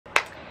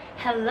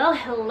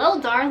Hello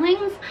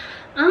darlings.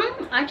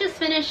 I just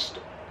finished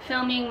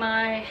filming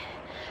a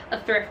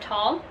thrift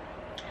haul,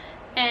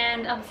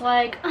 and I was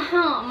like,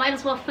 might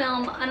as well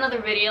film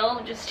another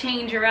video, just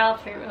change your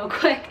outfit real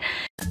quick.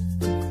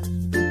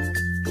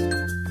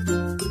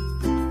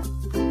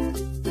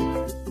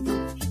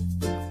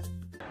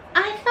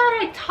 I thought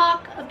I'd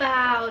talk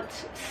about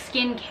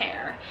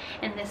skincare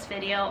in this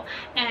video,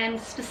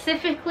 and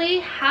specifically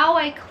how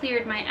I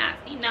cleared my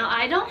acne. Now,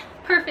 I don't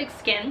have perfect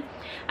skin.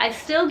 I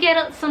still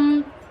get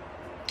some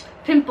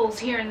pimples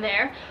here and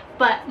there,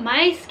 but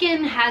my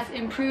skin has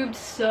improved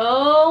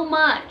so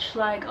much.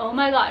 Like, oh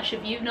my gosh,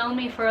 if you've known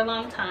me for a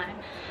long time,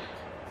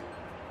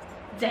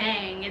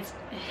 dang,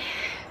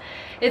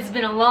 it's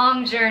been a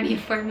long journey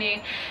for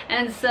me.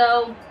 And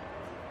so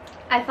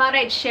I thought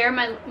I'd share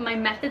my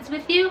methods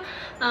with you.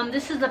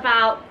 This is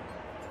about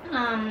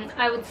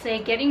I would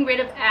say getting rid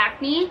of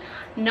acne,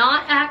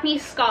 not acne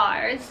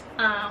scars.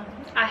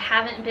 I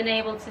haven't been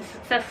able to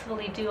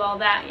successfully do all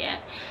that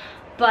yet,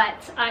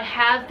 but I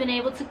have been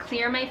able to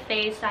clear my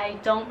face. I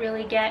don't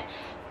really get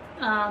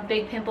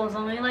big pimples,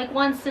 only like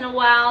once in a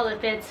while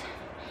if it's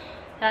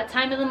that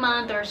time of the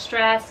month or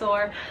stress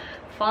or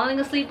falling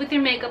asleep with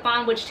your makeup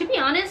on, which, to be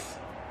honest,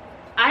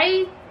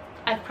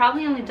 I've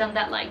probably only done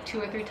that like 2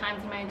 or 3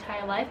 times in my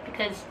entire life,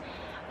 because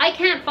I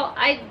can't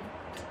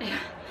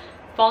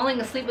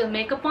falling asleep with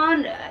makeup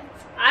on,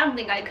 I don't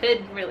think I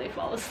could really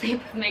fall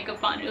asleep with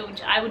makeup on.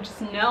 I would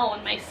just know,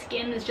 and my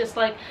skin is just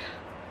like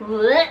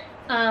bleh.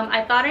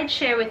 I thought I'd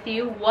share with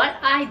you what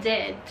I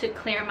did to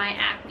clear my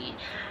acne.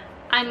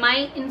 I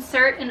might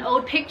insert an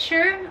old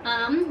picture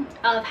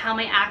of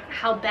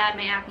how bad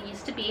my acne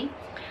used to be,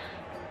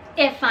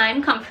 if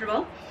I'm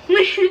comfortable.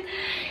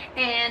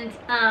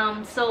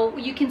 And so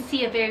you can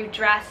see a very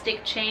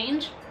drastic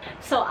change.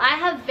 So I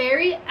have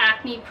very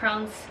acne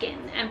prone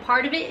skin, and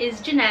part of it is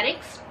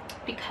genetics,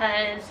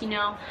 because, you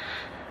know,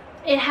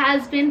 it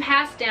has been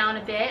passed down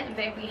a bit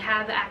that we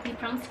have acne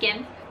prone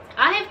skin.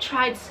 I have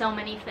tried so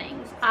many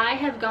things. I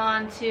have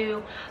gone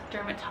to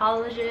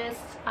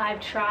dermatologists, I've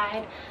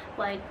tried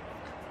like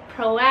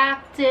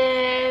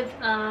Proactive,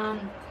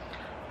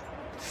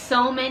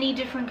 so many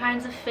different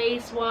kinds of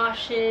face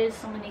washes,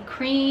 so many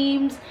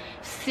creams,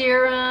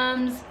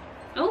 serums.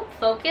 Oh,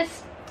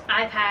 focus.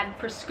 I've had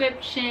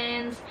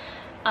prescriptions,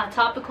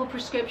 topical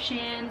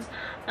prescriptions.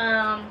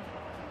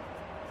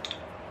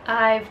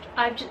 I've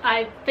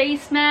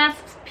face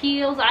masks,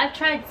 peels. I've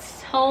tried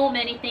so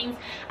many things.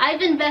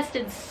 I've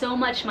invested so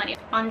much money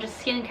on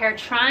just skincare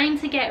trying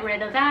to get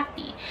rid of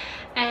acne.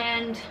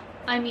 And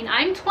I mean,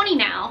 I'm 20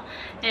 now,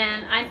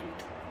 and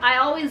I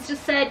always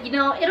just said, you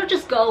know, it'll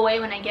just go away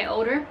when I get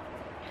older.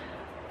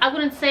 I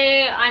wouldn't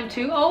say I'm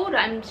too old.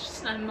 I'm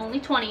only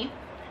 20.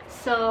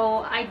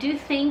 So I do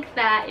think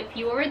that if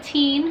you are a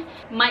teen,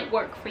 it might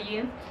work for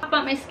you. Talk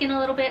about my skin a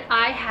little bit.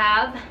 I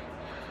have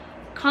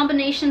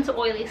combination to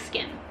oily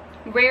skin.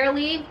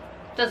 Rarely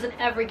does it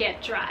ever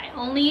get dry.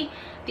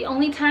 The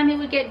only time it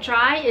would get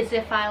dry is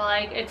if I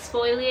like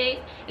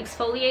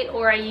exfoliate,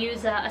 or I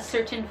use a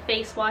certain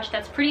face wash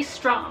that's pretty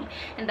strong,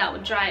 and that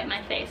would dry up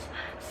my face.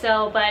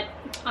 So, but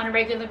on a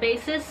regular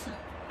basis,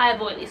 I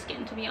have oily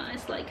skin, to be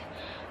honest. Like,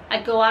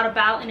 I go out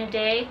about in a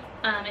day.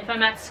 If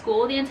I'm at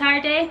school the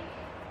entire day,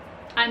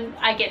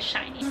 I get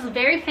shiny. This is a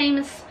very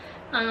famous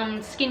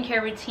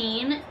skincare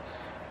routine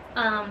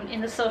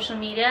in the social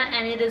media,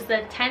 and it is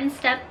the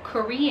 10-step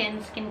Korean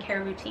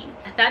skincare routine.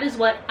 That is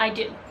what I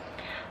do,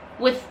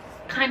 with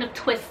kind of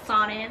twists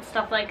on it and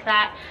stuff like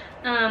that.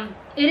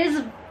 It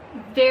is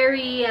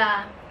very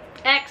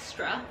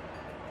extra,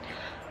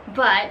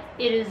 but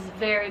it is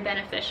very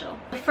beneficial.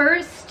 The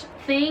first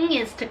thing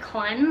is to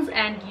cleanse,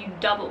 and you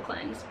double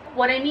cleanse.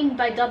 What I mean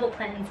by double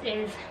cleanse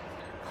is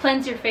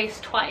cleanse your face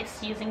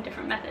twice using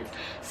different methods.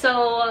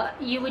 So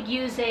you would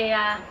use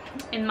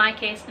in my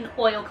case, an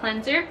oil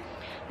cleanser.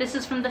 This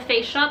is from the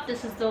Face Shop.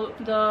 This is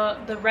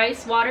the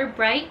Rice Water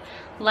Bright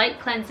Light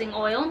Cleansing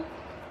Oil.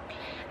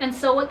 And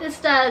so what this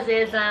does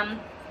is,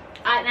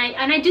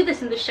 I do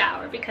this in the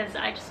shower, because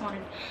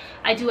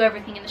I do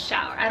everything in the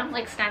shower. I don't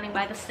like standing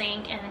by the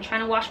sink and then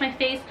trying to wash my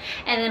face,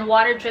 and then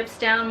water drips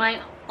down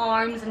my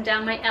arms and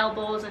down my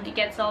elbows, and it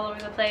gets all over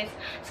the place.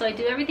 So I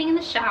do everything in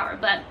the shower.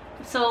 But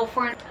so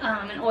for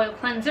an oil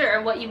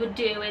cleanser, what you would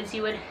do is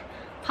you would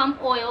pump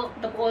the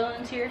oil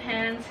into your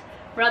hands,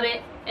 rub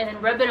it, and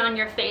then rub it on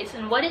your face.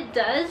 And what it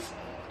does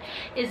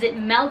is it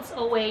melts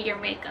away your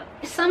makeup.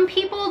 Some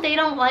people, they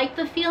don't like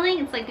the feeling.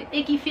 It's like the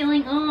icky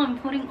feeling, oh, I'm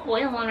putting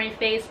oil on my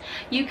face.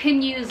 You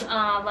can use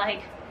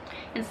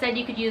instead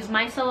you could use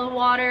micellar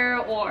water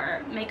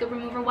or makeup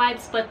remover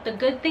wipes. But the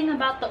good thing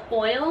about the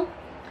oil,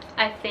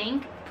 I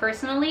think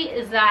personally,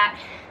 is that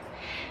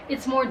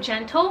it's more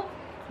gentle.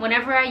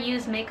 Whenever I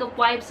use makeup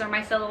wipes or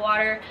micellar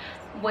water,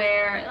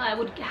 where I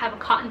would have a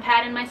cotton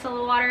pad in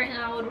micellar water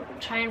and I would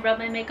try and rub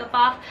my makeup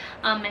off,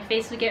 my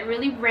face would get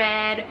really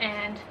red,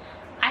 and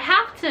I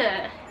have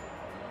to,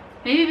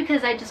 maybe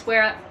because I just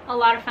wear a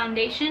lot of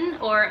foundation,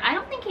 or I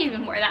don't think I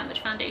even wear that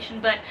much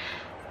foundation, but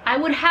I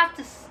would have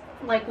to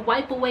like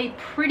wipe away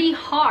pretty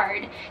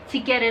hard to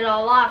get it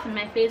all off, and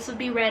my face would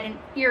be red and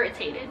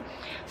irritated.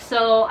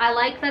 So I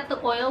like that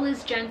the oil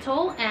is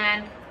gentle,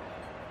 and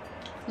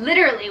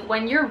literally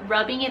when you're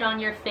rubbing it on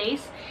your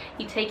face,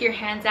 you take your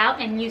hands out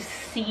and you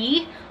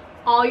see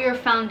all your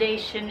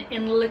foundation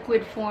in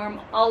liquid form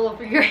all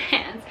over your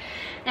hands.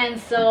 And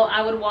so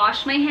I would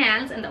wash my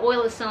hands, and the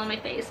oil is still on my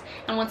face,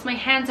 and once my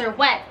hands are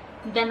wet,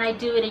 then I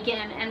do it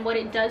again. And what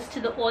it does to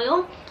the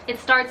oil, it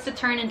starts to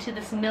turn into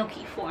this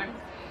milky form,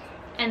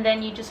 and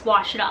then you just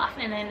wash it off,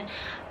 and then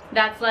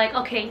that's like,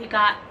 okay, you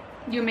got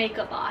your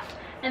makeup off.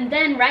 And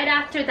then right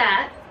after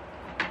that,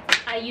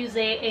 I use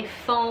a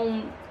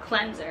foam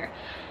cleanser.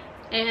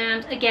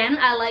 And again,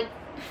 I like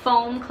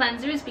foam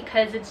cleansers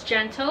because it's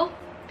gentle,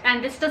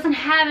 and this doesn't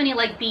have any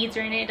like beads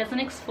or in it. It doesn't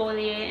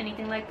exfoliate,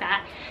 anything like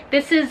that.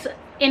 This is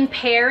in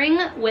pairing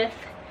with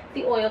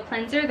the oil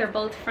cleanser. They're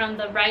both from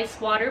the Rice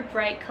Water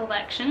Bright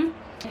collection.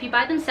 If you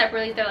buy them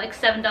separately, they're like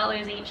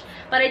 $7 each,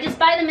 but I just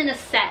buy them in a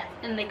set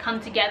and they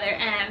come together,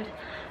 and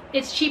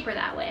it's cheaper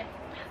that way.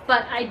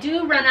 But I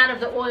do run out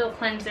of the oil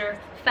cleanser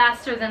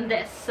faster than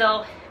this,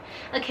 so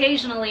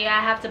occasionally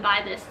I have to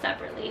buy this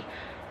separately,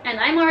 and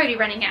I'm already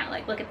running out.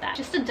 Like, look at that,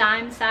 just a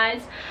dime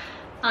size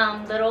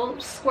little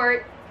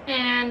squirt.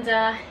 And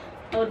I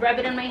would rub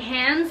it in my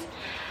hands.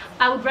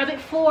 I would rub it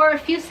for a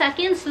few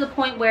seconds to the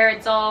point where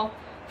it's all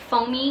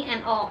foamy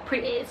and all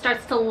pretty, it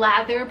starts to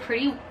lather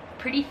pretty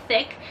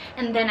thick,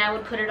 and then I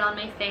would put it on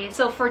my face.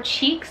 So for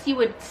cheeks, you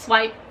would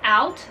swipe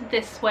out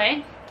this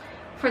way.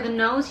 For the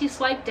nose, you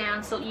swipe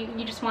down. So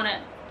you just want to,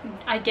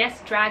 I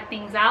guess, drag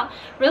things out.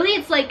 Really,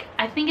 it's like,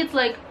 I think it's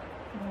like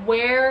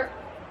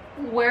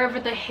wherever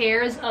the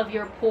hairs of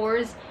your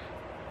pores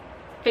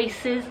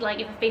faces, like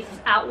if it faces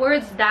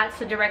outwards, that's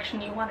the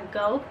direction you want to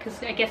go,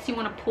 because I guess you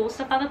want to pull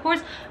stuff out of the pores.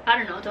 I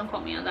don't know, don't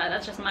quote me on that,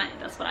 that's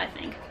what I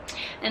think.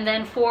 And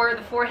then for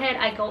the forehead,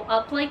 I go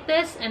up like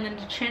this, and then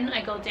the chin,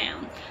 I go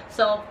down.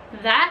 So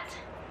that,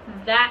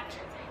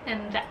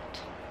 and that.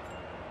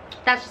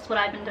 That's just what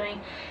I've been doing.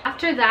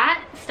 After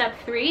that, step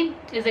 3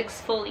 is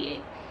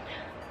exfoliate.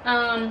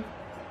 Now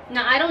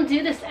I don't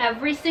do this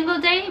every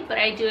single day, but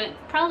I do it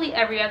probably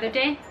every other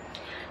day.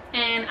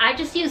 And I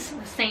just use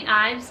the St.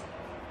 Ives,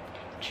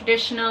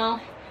 traditional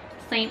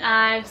St.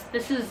 Ives.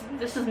 This is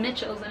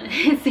Mitchell's, and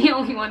it's the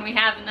only one we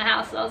have in the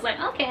house. So I was like,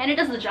 okay, and it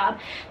does the job.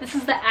 This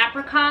is the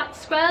apricot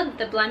scrub,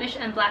 the blemish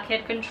and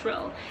blackhead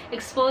control.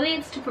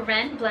 Exfoliates to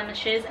prevent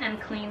blemishes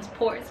and cleans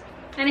pores.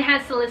 And it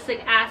has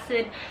salicylic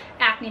acid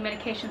acne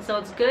medication, so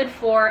it's good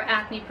for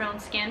acne prone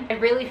skin. I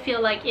really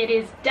feel like it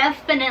is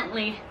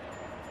definitely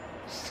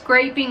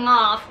scraping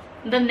off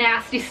the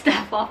nasty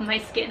stuff off my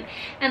skin.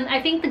 And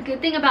I think the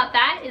good thing about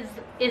that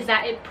is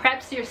that it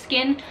preps your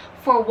skin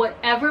for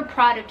whatever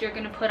product you're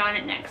going to put on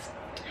it next,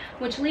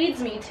 which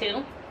leads me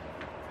to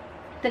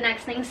the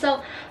next thing.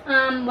 So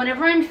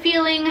whenever I'm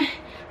feeling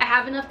I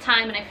have enough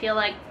time and I feel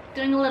like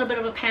doing a little bit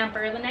of a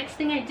pamper, the next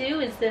thing I do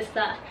is this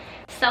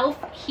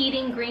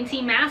self-heating green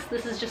tea mask.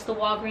 This is just the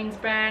Walgreens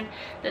brand,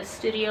 the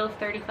Studio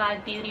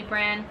 35 Beauty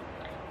brand.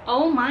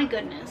 Oh my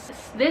goodness,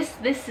 this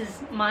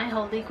is my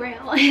holy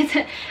grail.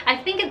 I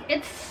think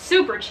it's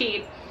super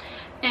cheap.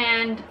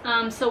 And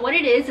so what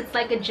it is, it's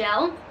like a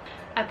gel.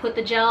 I put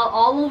the gel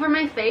all over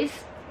my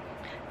face,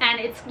 and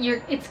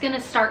it's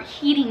gonna start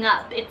heating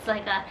up. It's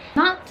like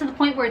not to the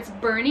point where it's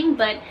burning,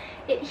 but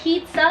it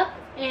heats up,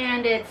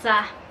 and it's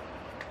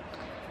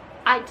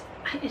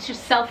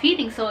just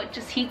self-heating, so it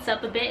just heats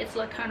up a bit. It's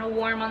like kind of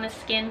warm on the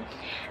skin,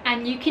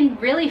 and you can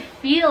really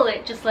feel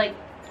it. Just like,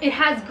 it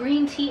has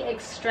green tea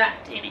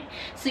extract in it,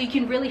 so you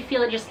can really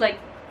feel it just like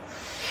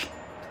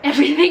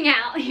everything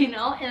out, you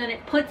know. And then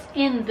it puts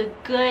in the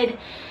good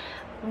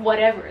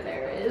whatever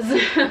there is.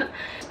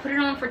 Just put it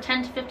on for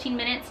 10 to 15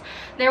 minutes.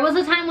 There was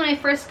a time when I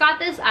first got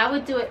this, I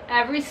would do it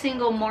every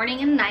single morning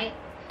and night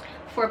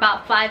for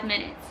about 5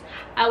 minutes.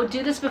 I would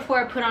do this before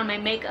I put on my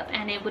makeup,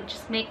 and it would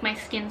just make my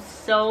skin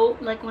so,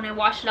 like when I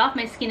wash it off,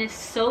 my skin is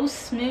so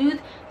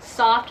smooth,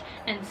 soft,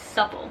 and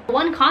supple.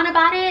 One con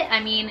about it,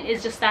 I mean,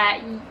 is just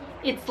that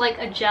it's like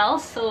a gel,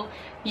 so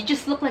you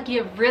just look like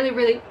you have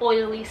really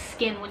oily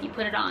skin when you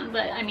put it on.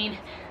 But I mean,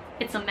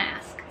 it's a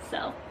mask,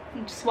 so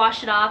you just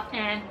wash it off.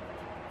 And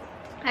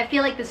I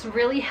feel like this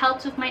really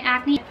helps with my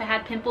acne. If I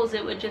had pimples,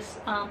 it would just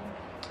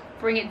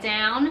bring it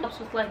down. It helps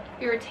with like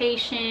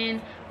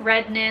irritation,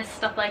 redness,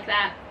 stuff like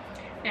that.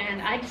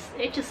 And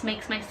it just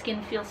makes my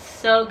skin feel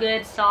so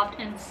good, soft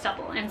and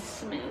supple and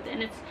smooth.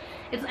 And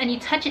and you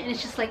touch it and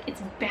it's just like,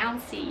 it's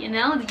bouncy, you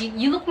know.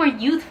 You look more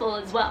youthful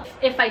as well.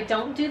 If I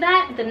don't do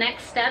that, the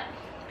next step,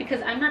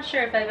 because I'm not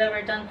sure if I've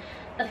ever done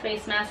a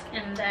face mask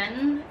and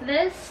then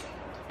this,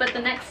 but the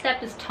next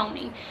step is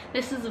toning.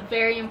 This is a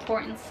very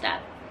important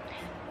step,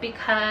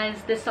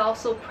 because this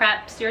also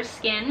preps your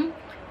skin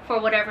for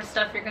whatever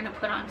stuff you're going to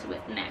put onto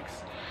it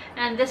next.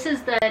 And this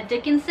is the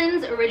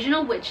Dickinson's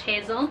Original Witch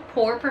Hazel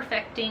Pore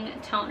Perfecting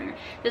Toner.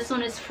 This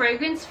one is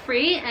fragrance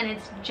free and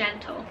it's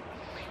gentle.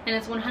 and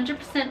it's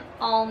 100%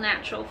 all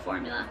natural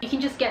formula. You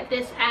can just get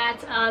this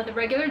at the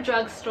regular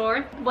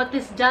drugstore. What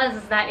this does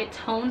is that it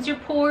tones your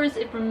pores,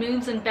 it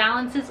removes and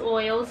balances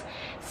oils,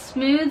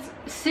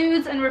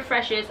 soothes and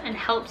refreshes, and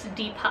helps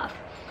depuff.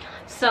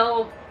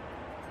 So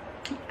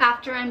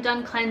after I'm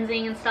done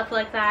cleansing and stuff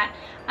like that,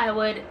 I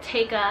would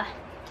take a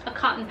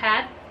cotton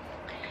pad,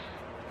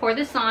 pour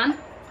this on,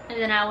 and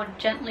then I would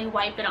gently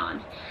wipe it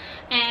on.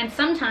 And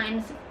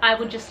sometimes I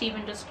would just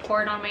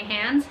pour it on my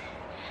hands,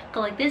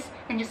 go like this,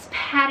 and just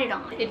pat it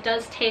on. It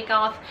does take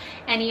off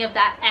any of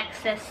that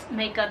excess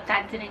makeup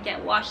that didn't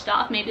get washed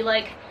off, maybe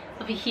like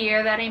over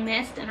here that I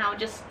missed, and I would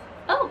just,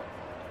 oh,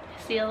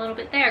 see a little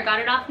bit there, got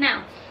it off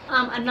now.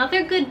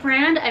 Another good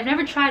brand I've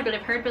never tried but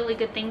I've heard really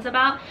good things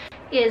about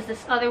is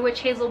this other witch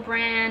hazel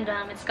brand.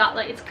 It's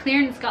clear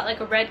and it's got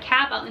like a red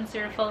cap. I'll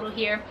insert a photo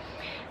here.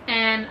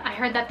 And I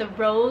heard that the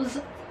rose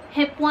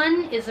hip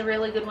one is a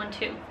really good one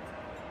too.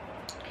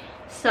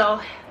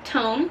 So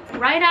tone,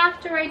 right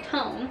after I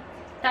tone,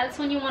 that's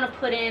when you want to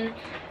put in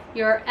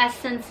your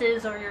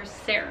essences or your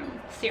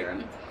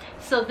serum.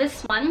 So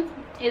this one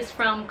is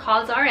from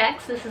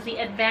CosRx. This is the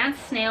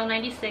Advanced Snail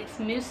 96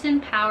 Mousse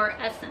and Power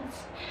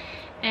Essence.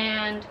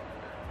 And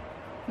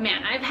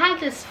man, I've had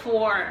this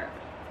for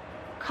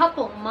a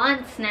couple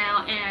months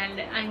now, and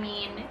I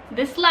mean,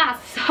 this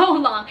lasts so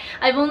long.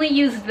 I've only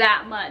used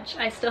that much.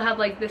 I still have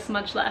like this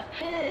much left.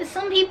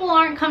 Some people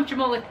aren't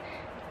comfortable with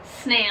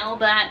snail,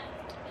 but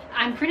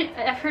I've heard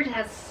it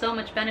has so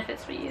much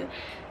benefits for you.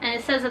 And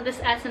it says that this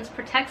essence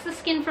protects the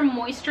skin from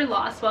moisture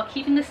loss while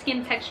keeping the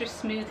skin texture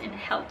smooth and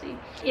healthy.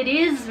 It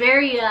is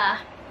very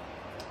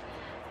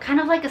kind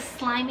of like a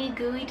slimy,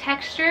 gooey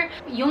texture.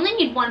 You only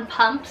need one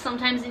pump.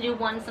 Sometimes you do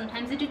one,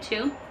 sometimes you do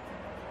two.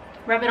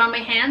 Rub it on my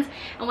hands,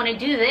 and when I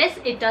do this,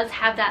 it does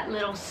have that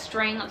little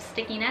string of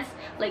stickiness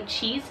like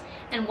cheese,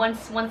 and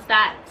once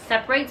that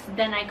separates,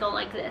 then I go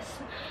like this.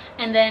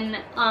 And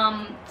then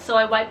so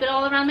I wipe it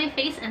all around my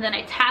face, and then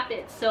I tap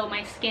it so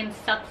my skin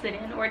sucks it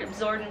in, or it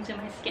absorbs into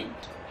my skin.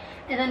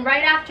 And then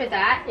right after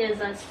that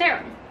is a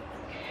serum.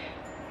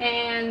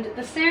 And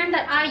the serum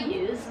that I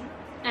use,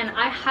 and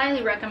I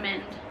highly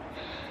recommend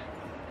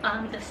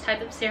this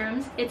type of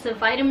serums, it's a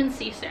vitamin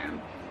C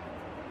serum.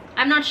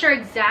 I'm not sure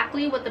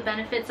exactly what the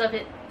benefits of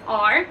it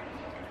are,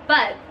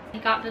 but I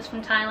got this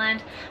from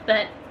Thailand,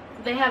 but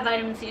they have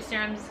vitamin C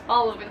serums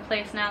all over the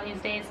place now these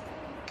days.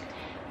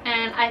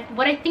 And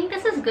what I think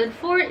this is good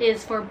for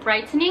is for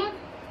brightening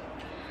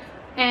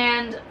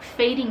and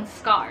fading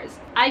scars.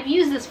 I've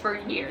used this for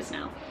years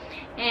now,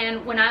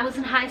 and when I was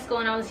in high school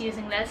and I was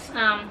using this,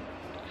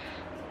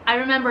 I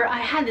remember I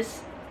had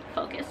this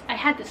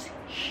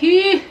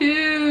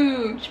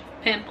huge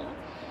pimple.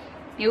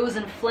 It was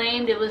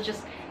inflamed, it was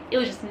just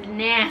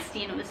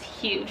nasty, and it was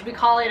huge. We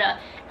call it a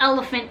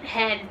elephant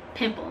head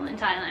pimple in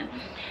Thailand.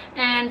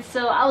 And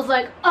so I was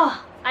like,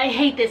 oh, I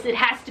hate this, it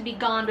has to be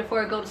gone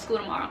before I go to school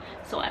tomorrow.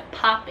 So I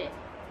pop it,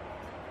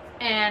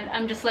 and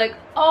I'm just like,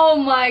 oh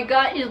my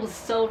god, it was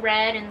so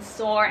red and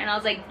sore, and I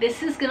was like,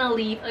 this is gonna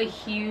leave a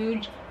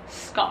huge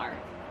scar.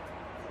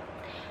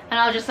 And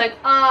I was just like,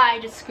 oh, I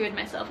just screwed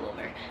myself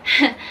over.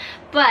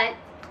 But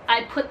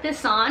I put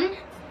this on.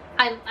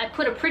 I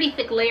put a pretty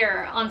thick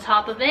layer on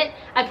top of it.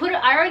 I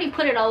already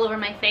put it all over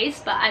my face,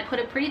 but I put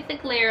a pretty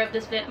thick layer of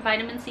this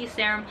vitamin C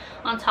serum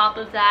on top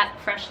of that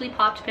freshly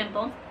popped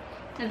pimple,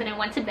 and then I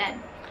went to bed.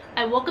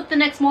 I woke up the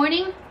next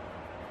morning,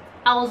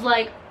 I was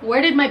like,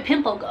 where did my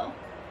pimple go?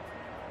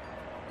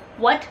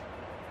 What?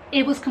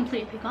 It was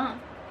completely gone.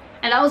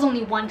 And that was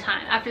only one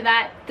time. After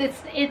that,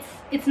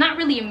 it's not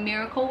really a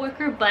miracle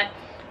worker, but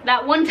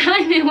that one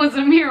time it was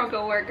a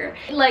miracle worker.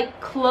 It like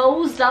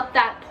closed up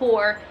that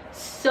pore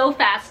so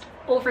fast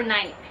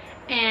overnight,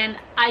 and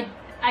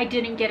I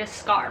didn't get a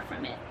scar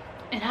from it.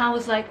 And I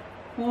was like,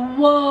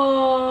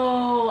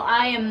 whoa,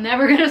 I am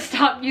never gonna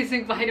stop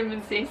using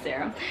vitamin C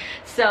serum.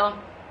 So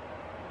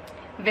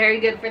very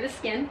good for the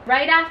skin.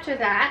 Right after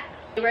that,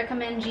 I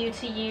recommend you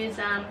to use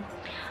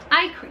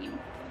eye cream.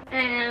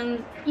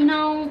 And you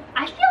know,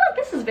 I feel like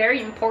this is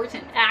very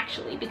important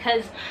actually,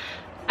 because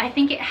I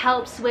think it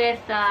helps with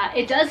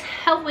it does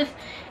help with,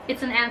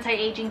 it's an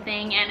anti-aging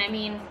thing, and I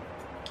mean,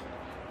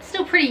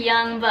 still pretty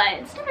young, but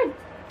it's never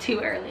too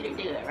early to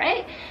do it,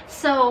 right?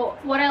 So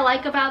what I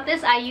like about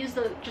this, I use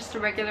just a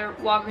regular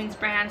Walgreens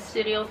brand,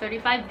 Studio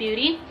 35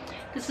 Beauty.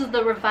 This is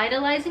the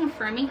Revitalizing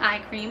Firming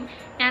Eye Cream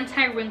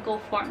Anti-Wrinkle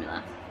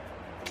Formula.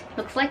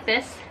 Looks like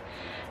this.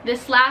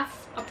 This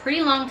lasts a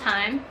pretty long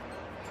time.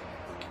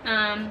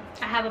 I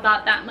have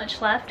about that much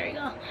left. There you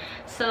go.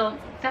 So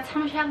that's how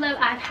much I have left.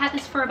 I've had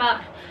this for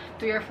about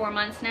 3 or 4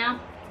 months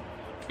now,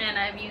 and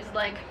I've used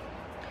like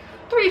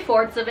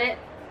 3/4 of it.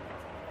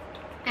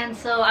 And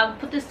so I would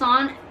put this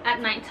on at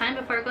nighttime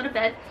before I go to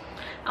bed.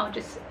 I would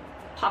just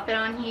pop it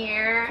on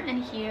here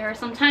and here.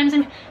 Sometimes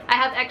I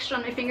have extra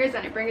on my fingers,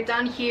 and I bring it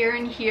down here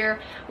and here,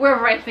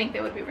 wherever I think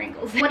there would be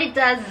wrinkles. What it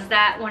does is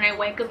that when I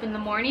wake up in the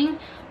morning,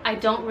 I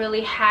don't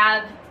really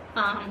have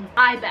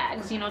eye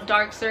bags, you know,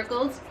 dark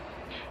circles.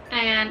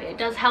 And it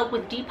does help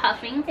with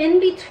depuffing. In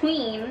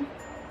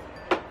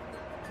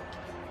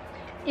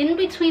in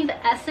between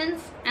the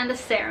essence and the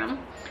serum,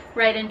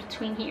 right in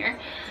between here,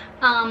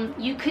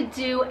 you could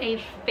do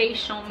a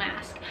facial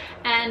mask,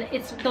 and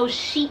it's those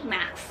sheet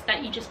masks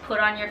that you just put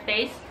on your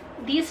face.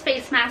 These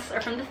face masks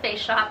are from the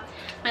Face Shop.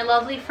 My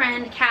lovely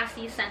friend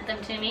Cassie sent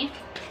them to me,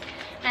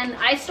 and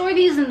I store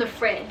these in the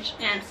fridge,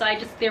 and so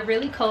they're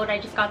really cold. I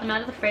just got them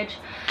out of the fridge.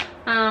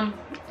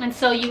 And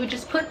so you would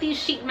just put these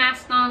sheet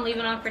masks on, leave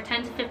it on for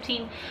 10 to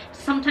 15,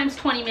 sometimes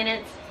 20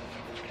 minutes.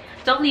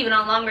 Don't leave it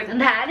on longer than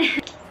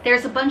that.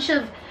 There's a bunch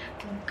of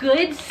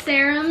good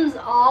serums.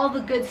 All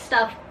the good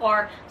stuff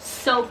are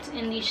soaked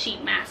in these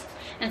sheet masks,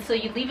 and so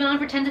you leave it on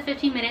for 10 to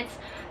 15 minutes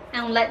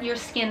and let your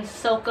skin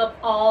soak up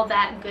all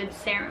that good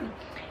serum.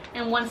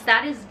 And once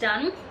that is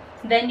done,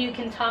 then you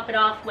can top it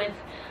off with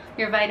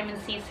your vitamin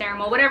C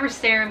serum, or whatever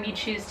serum you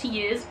choose to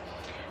use,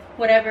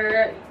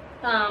 whatever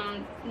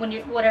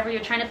whatever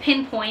you're trying to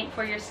pinpoint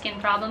for your skin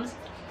problems.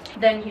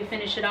 Then you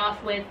finish it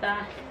off with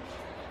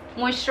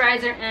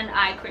moisturizer and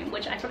eye cream,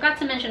 which I forgot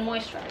to mention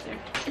moisturizer.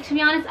 To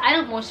be honest, I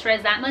don't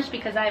moisturize that much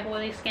because I have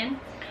oily skin,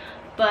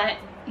 but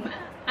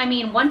I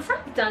mean, once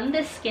I've done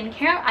this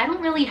skincare, I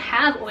don't really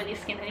have oily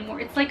skin anymore.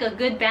 It's like a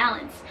good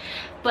balance.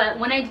 But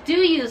when I do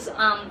use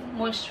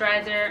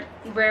moisturizer,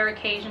 rare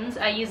occasions,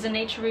 I use the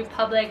Nature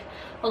Republic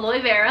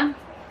aloe vera,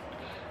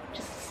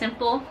 just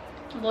simple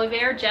aloe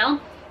vera gel.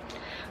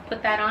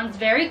 Put that on. It's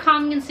very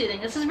calming and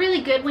soothing. This is really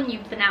good when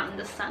you've been out in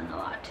the sun a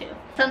lot too.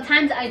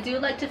 Sometimes I do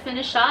like to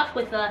finish off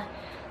with a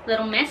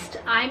little mist.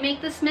 I make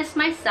this mist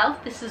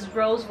myself. This is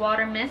rose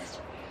water mist,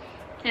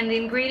 and the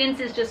ingredients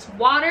is just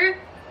water.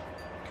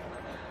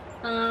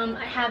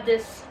 I have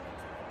this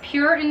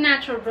pure and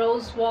natural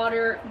rose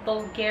water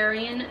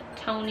Bulgarian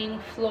toning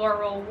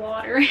floral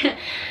water.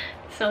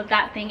 So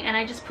that thing, and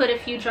I just put a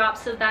few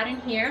drops of that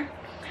in here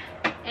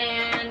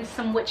and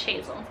some witch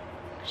hazel.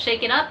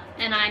 Shake it up,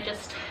 and I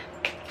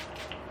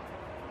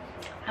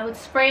would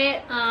spray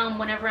it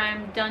whenever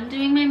I'm done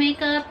doing my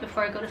makeup,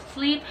 before I go to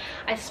sleep.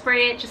 I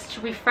spray it just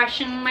to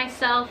refreshen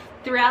myself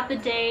throughout the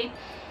day,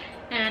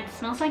 and it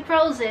smells like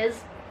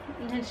roses,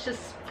 and it's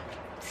just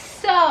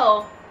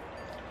so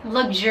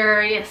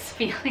luxurious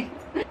feeling.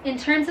 In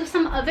terms of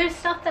some other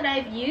stuff that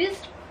I've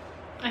used,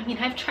 I mean,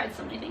 I've tried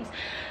so many things,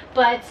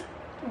 but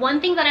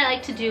one thing that I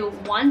like to do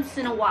once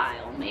in a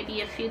while,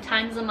 maybe a few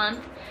times a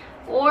month,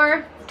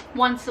 or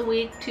once a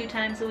week, 2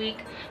 times a week,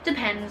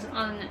 depends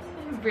on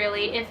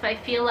really if I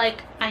feel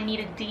like I need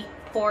a deep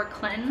pore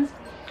cleanse.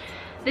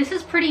 This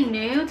is pretty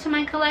new to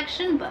my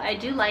collection, but I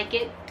do like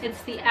it.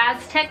 It's the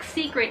Aztec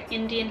Secret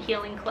Indian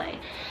Healing Clay.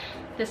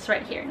 This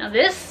right here. Now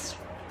this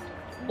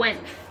went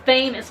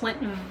famous,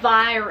 went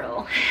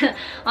viral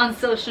on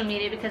social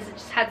media because it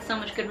just had so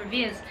much good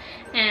reviews,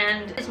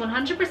 and it's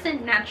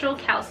 100% natural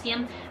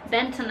calcium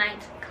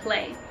bentonite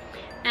clay,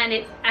 and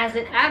it, as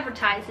it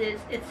advertises,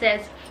 it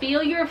says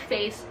feel your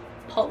face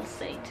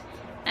pulsate,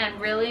 and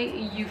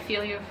really you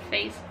feel your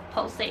face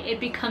pulsate. It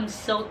becomes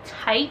so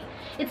tight.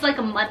 It's like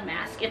a mud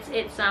mask. It's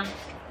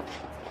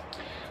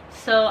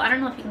so I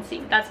don't know if you can see,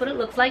 but that's what it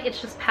looks like.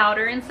 It's just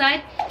powder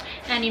inside,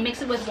 and you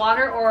mix it with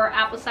water or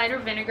apple cider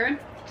vinegar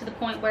to the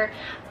point where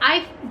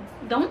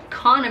the only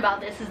con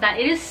about this is that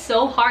it is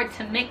so hard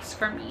to mix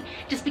for me.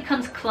 It just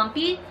becomes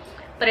clumpy,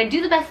 but I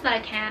do the best that I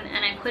can,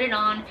 and I put it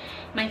on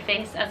my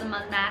face as a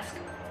mud mask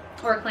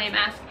or a clay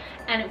mask,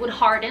 and it would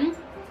harden.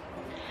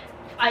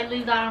 I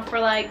leave that on for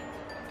like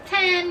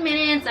 10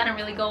 minutes. I don't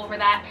really go over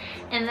that,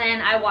 and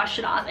then I wash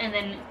it off, and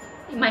then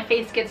my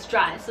face gets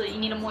dry, so you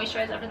need to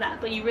moisturize after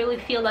that, but you really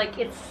feel like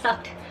it's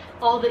sucked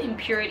all the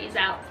impurities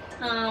out.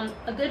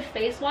 A good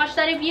face wash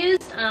that I've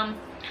used,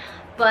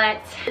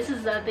 but this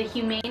is the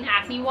Humane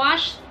Acne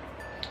Wash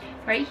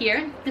right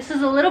here. This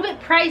is a little bit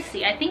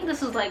pricey. I think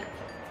this is like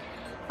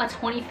a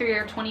 $23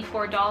 or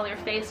 $24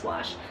 face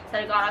wash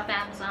that I got off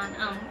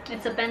Amazon.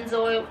 It's a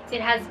benzoyl,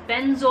 it has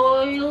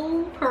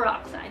benzoyl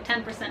peroxide,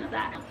 10% of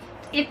that.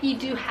 If you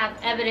do have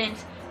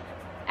evident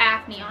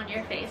acne on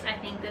your face, I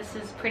think this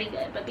is pretty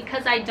good, but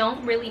because I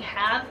don't really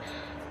have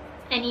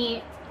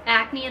any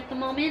acne at the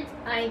moment,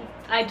 I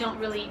don't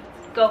really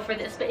go for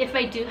this. But if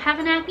I do have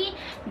an acne,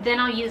 then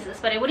I'll use this,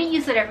 but I wouldn't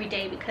use it every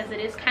day because it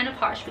is kind of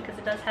harsh, because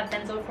it does have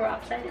benzoyl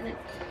peroxide in it.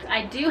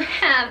 I do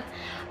have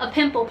a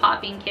pimple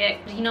popping kit.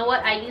 You know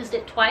what, I used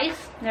it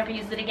twice, never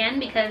used it again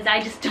because I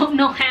just don't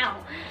know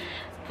how.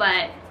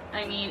 But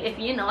I mean, if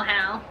you know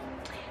how,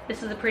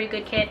 this is a pretty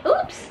good kit.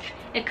 Oops,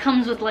 it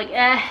comes with like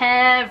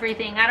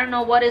everything. I don't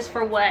know what is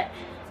for what,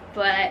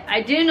 but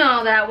I do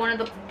know that one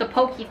of the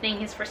pokey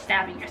thing is for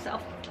stabbing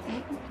yourself.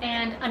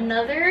 And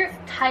another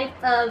type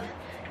of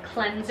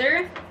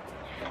cleanser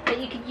that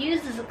you could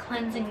use is a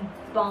cleansing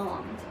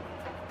balm.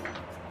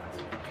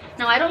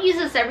 Now I don't use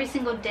this every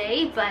single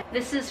day, but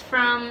this is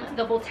from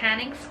the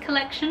Botanics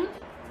collection.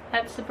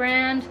 That's the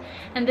brand,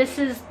 and this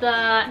is the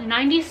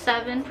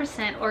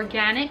 97%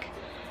 organic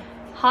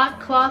hot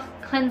cloth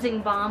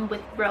cleansing balm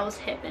with rose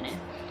hip in it.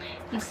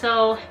 And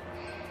so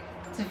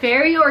it's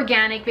very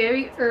organic,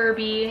 very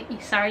herby.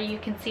 Sorry, you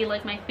can see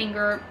like my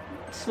finger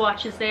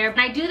swatches there. And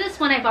I do this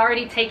when I've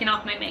already taken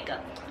off my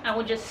makeup. I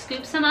will just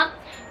scoop some up,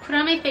 put it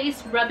on my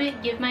face, rub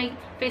it, give my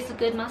face a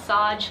good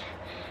massage,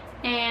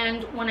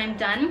 and when I'm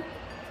done,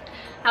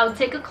 I would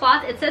take a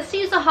cloth. It says to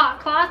use a hot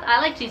cloth.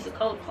 I like to use a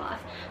cold cloth,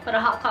 but a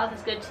hot cloth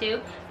is good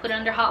too. Put it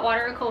under hot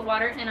water or cold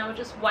water, and I would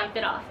just wipe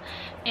it off.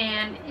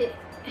 And it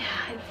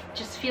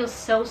just feels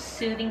so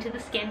soothing to the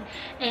skin,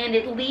 and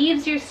it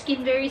leaves your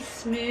skin very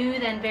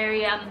smooth and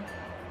very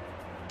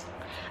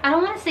I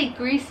don't want to say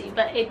greasy,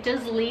 but it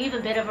does leave a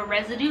bit of a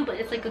residue, but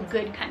it's like a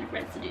good kind of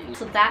residue.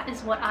 So that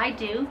is what I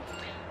do.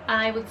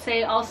 I would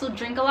say also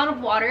drink a lot of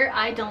water.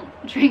 I don't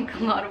drink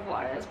a lot of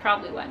water. That's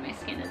probably why my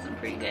skin isn't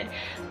pretty good,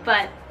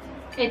 but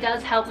it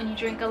does help when you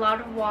drink a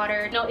lot of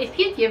water. Now, if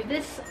you give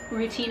this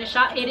routine a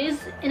shot, it is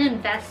an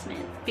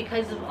investment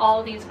because of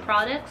all these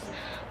products,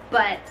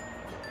 but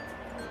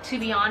to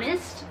be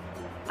honest,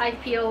 I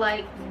feel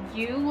like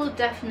you will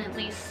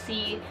definitely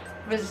see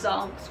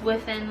results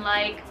within,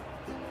 like,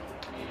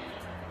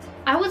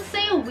 I would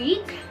say a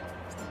week,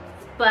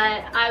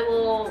 but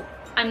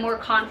I'm more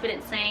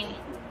confident saying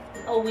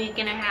a week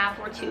and a half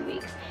or 2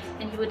 weeks,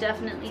 and you would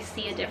definitely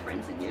see a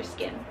difference in your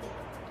skin.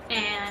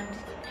 And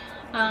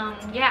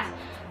yeah,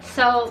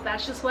 so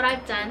that's just what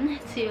I've done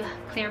to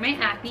clear my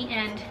acne,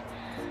 and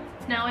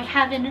now I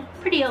have a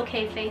pretty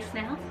okay face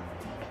now.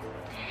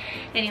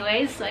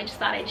 Anyways, so I just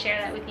thought I'd share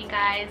that with you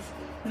guys.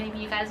 Maybe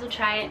you guys will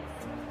try it,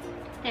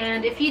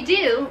 and if you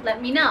do,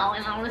 let me know,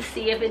 and I want to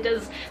see if it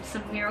does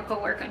some miracle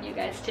work on you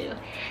guys too.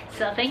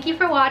 So thank you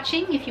for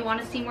watching. If you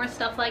want to see more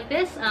stuff like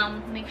this,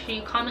 make sure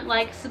you comment,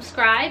 like,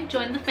 subscribe,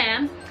 join the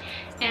fam,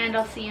 and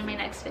I'll see you in my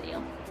next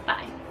video.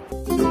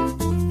 Bye.